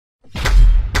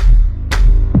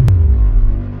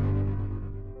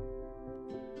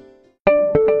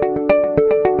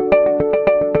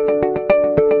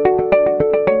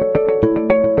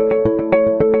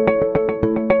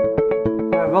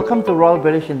Royal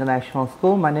British International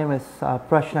School. My name is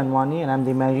Prashnan Wani and I'm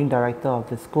the Managing Director of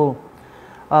the school.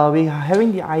 We are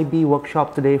having the IB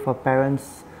workshop today for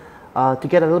parents to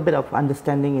get a little bit of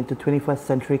understanding into 21st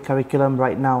century curriculum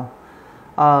right now.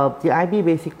 The IB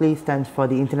basically stands for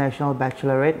the International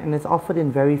Baccalaureate and is offered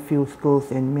in very few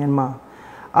schools in Myanmar.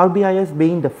 RBIS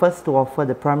being the first to offer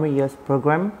the primary years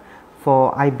program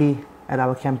for IB at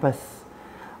our campus.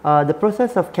 The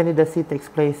process of candidacy takes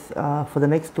place for the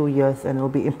next 2 years and we'll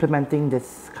be implementing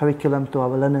this curriculum to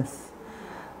our learners.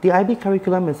 The IB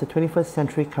curriculum is a 21st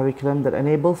century curriculum that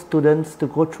enables students to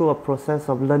go through a process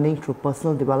of learning through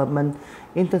personal development,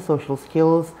 intersocial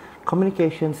skills,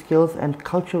 communication skills and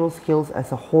cultural skills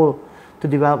as a whole to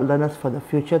develop learners for the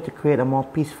future to create a more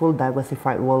peaceful,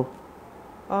 diversified world.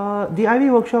 The IB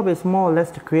workshop is more or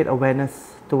less to create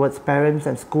awareness towards parents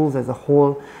and schools as a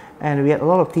whole, and we had a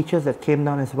lot of teachers that came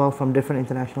down as well from different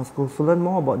international schools to learn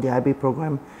more about the IB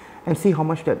program and see how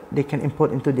much that they can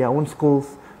input into their own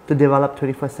schools to develop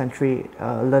 21st century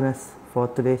learners for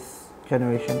today's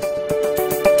generation.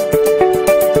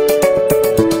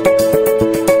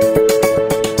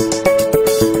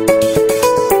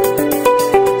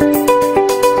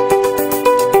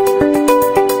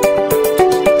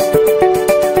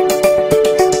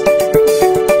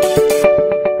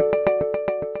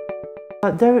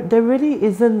 There really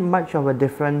isn't much of a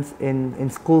difference in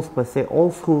schools per se.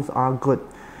 All schools are good.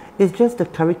 It's just the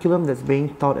curriculum that's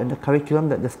being taught and the curriculum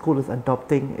that the school is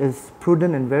adopting is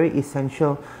prudent and very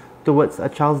essential towards a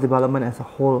child's development as a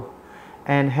whole.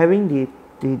 And having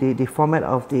the format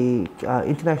of the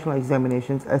international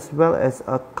examinations as well as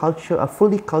a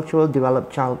fully cultural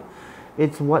developed child,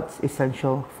 it's what's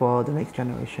essential for the next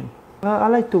generation. I'd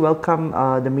like to welcome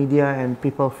the media and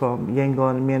people from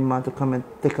Yangon, Myanmar to come and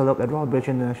take a look at Royal British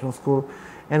International School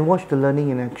and watch the learning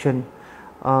in action.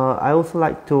 I also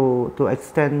like to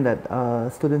extend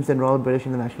that students in Royal British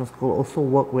International School also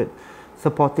work with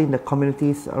supporting the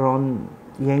communities around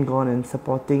Yangon and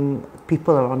supporting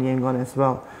people around Yangon as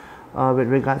well with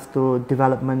regards to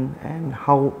development and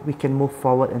how we can move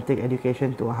forward and take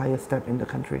education to a higher step in the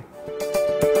country.